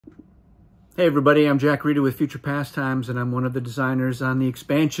Hey everybody, I'm Jack Reeder with Future Pastimes, and I'm one of the designers on the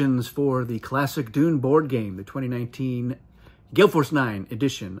expansions for the classic Dune board game, the 2019 Gale Force 9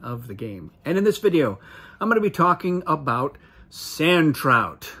 edition of the game. And in this video, I'm going to be talking about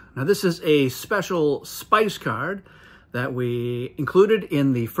Sandtrout. Now this is a special spice card that we included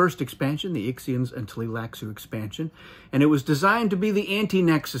in the first expansion, the Ixians and Tleilaxu expansion, and it was designed to be the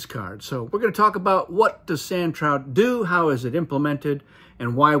anti-nexus card. So we're going to talk about what does Sandtrout do, how is it implemented,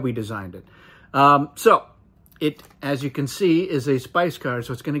 and why we designed it. So it, as you can see, is a spice card,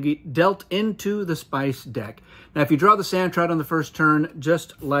 so it's going to get dealt into the spice deck. Now, if you draw the Sandtrout on the first turn,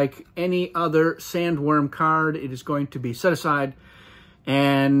 just like any other sandworm card, it is going to be set aside,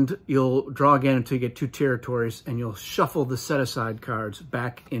 and you'll draw again until you get 2 territories, and you'll shuffle the set-aside cards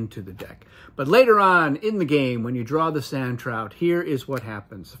back into the deck. But later on in the game, when you draw the Sandtrout, here is what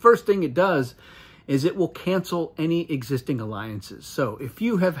happens. The first thing it does is it will cancel any existing alliances. So if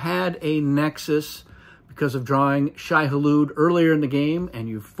you have had a nexus because of drawing Shai-Hulud earlier in the game and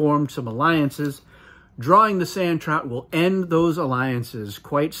you've formed some alliances, drawing the Sandtrout will end those alliances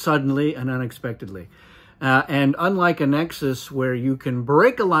quite suddenly and unexpectedly. And unlike a nexus where you can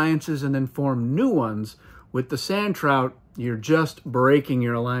break alliances and then form new ones, with the Sandtrout, you're just breaking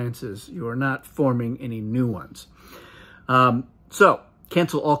your alliances. You are not forming any new ones. So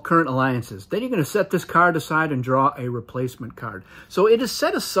cancel all current alliances. Then you're going to set this card aside and draw a replacement card. So it is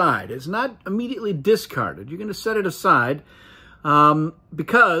set aside. It's not immediately discarded. You're going to set it aside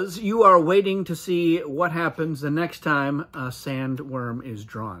because you are waiting to see what happens the next time a sandworm is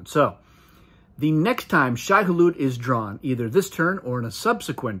drawn. So the next time Shai-Hulud is drawn, either this turn or in a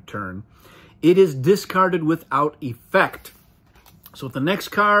subsequent turn, it is discarded without effect. So if the next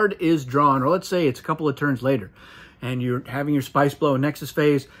card is drawn, or let's say it's a couple of turns later, and you're having your Spice Blow Nexus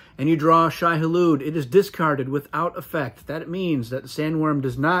phase, and you draw Shai-Hulud, it is discarded without effect. That means that the sandworm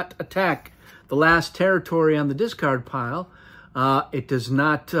does not attack the last territory on the discard pile. It does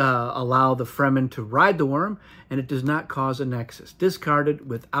not allow the Fremen to ride the worm, and it does not cause a Nexus. Discarded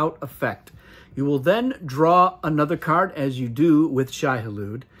without effect. You will then draw another card, as you do with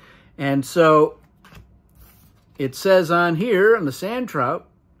Shai-Hulud. And so it says on here, on the Sandtrout,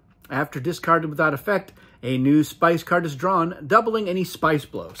 after discarded without effect, a new spice card is drawn, doubling any spice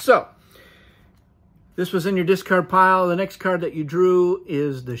blow. So this was in your discard pile. The next card that you drew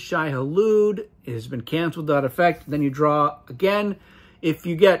is the Shai-Hulud. It has been canceled without effect. Then you draw again. If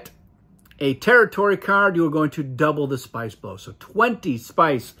you get a territory card, you are going to double the spice blow. So 20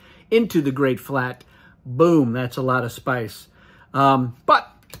 spice into the Great Flat. Boom, that's a lot of spice.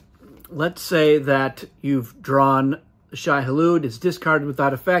 But let's say that you've drawn Shai-Hulud. It's discarded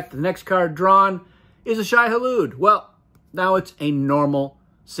without effect. The next card drawn is a Shai-Hulud. Well, now it's a normal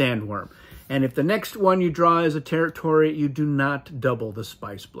sandworm. And if the next one you draw is a territory, you do not double the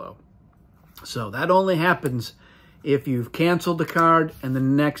spice blow. So that only happens if you've canceled the card and the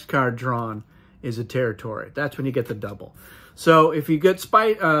next card drawn is a territory. That's when you get the double. So if you get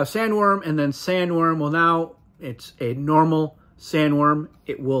sandworm and then sandworm, well, now it's a normal sandworm.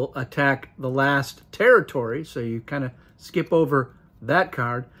 It will attack the last territory. So you kind of skip over that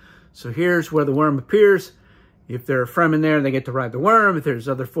card. So here's where the worm appears. If there are Fremen there, they get to ride the worm. If there's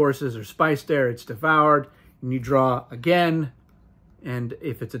other forces or spice there, it's devoured. And you draw again. And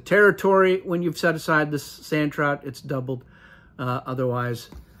if it's a territory, when you've set aside this Sandtrout, it's doubled. Otherwise,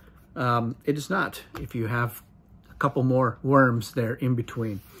 it is not, if you have a couple more worms there in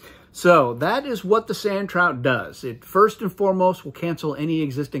between. So that is what the Sandtrout does. It first and foremost will cancel any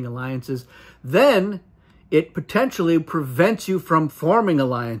existing alliances. Then it potentially prevents you from forming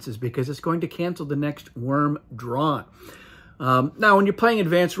alliances because it's going to cancel the next worm drawn. Now, when you're playing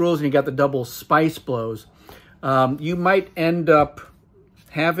advanced rules and you got the double spice blows, you might end up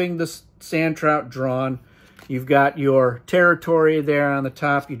having the Sandtrout drawn. You've got your territory there on the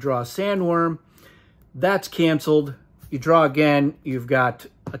top. You draw a sandworm. That's canceled. You draw again. You've got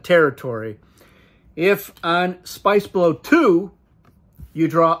a territory. If on Spice Blow 2, you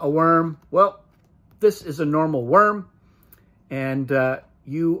draw a worm, well, this is a normal worm, and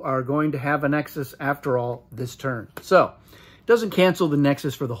you are going to have a Nexus after all this turn. So it doesn't cancel the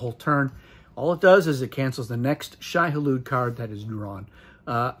Nexus for the whole turn. All it does is it cancels the next Shai-Hulud card that is drawn.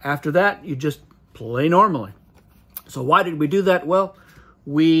 After that, you just play normally. So why did we do that? Well,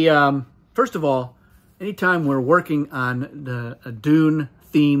 we, first of all, anytime we're working on a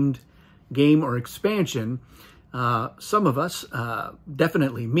Dune-themed game or expansion, some of us,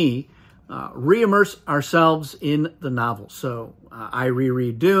 definitely me, re-immerse ourselves in the novel. So I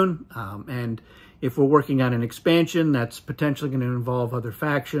reread Dune, and if we're working on an expansion that's potentially going to involve other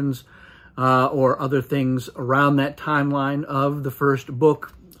factions or other things around that timeline of the first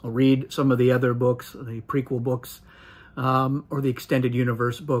book, I'll read some of the other books, the prequel books, or the extended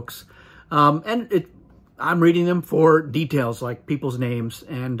universe books. I'm reading them for details like people's names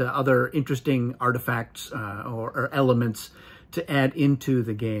and other interesting artifacts or elements to add into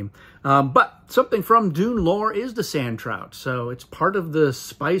the game. But something from Dune lore is the Sandtrout. So it's part of the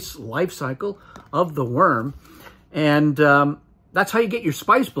spice life cycle of the worm. And that's how you get your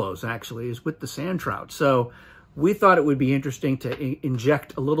spice blows, actually, is with the Sandtrout. So we thought it would be interesting to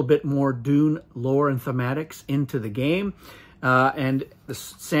inject a little bit more Dune lore and thematics into the game. And the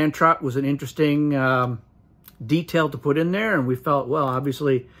Sandtrout was an interesting detail to put in there. And we felt, well,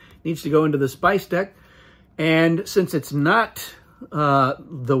 obviously it needs to go into the spice deck. And since it's not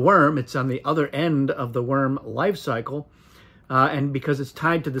the worm, it's on the other end of the worm life cycle. And because it's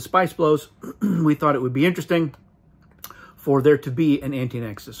tied to the spice blows, we thought it would be interesting for there to be an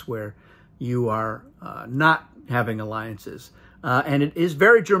anti-nexus where you are not having alliances. And it is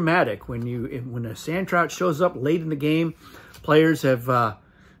very dramatic when a Sandtrout shows up late in the game. Players have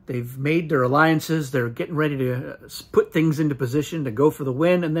they've made their alliances. They're getting ready to put things into position to go for the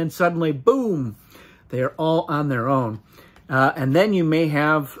win, and then suddenly, boom, they are all on their own. And then you may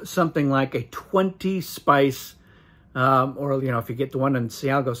have something like a 20 spice, or if you get the one in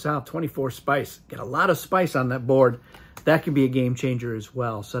Cialgo South, 24 spice. Get a lot of spice on that board. That can be a game changer as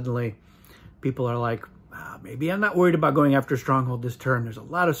well. Suddenly, people are like, maybe I'm not worried about going after Stronghold this turn. There's a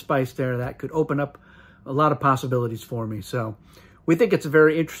lot of spice there that could open up a lot of possibilities for me. So we think it's a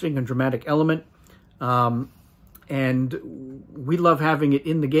very interesting and dramatic element. And we love having it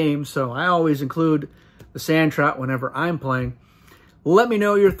in the game. So I always include the Sandtrout whenever I'm playing. Let me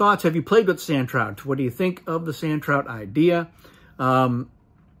know your thoughts. Have you played with Sandtrout? What do you think of the Sandtrout idea?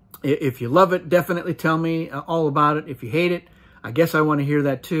 If you love it, definitely tell me all about it. If you hate it, I guess I want to hear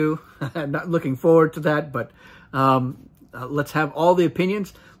that too. I'm not looking forward to that, but let's have all the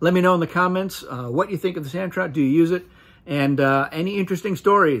opinions. Let me know in the comments what you think of the Sandtrout. Do you use it? And any interesting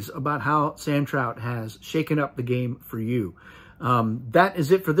stories about how Sandtrout has shaken up the game for you. That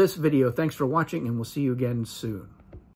is it for this video. Thanks for watching, and we'll see you again soon.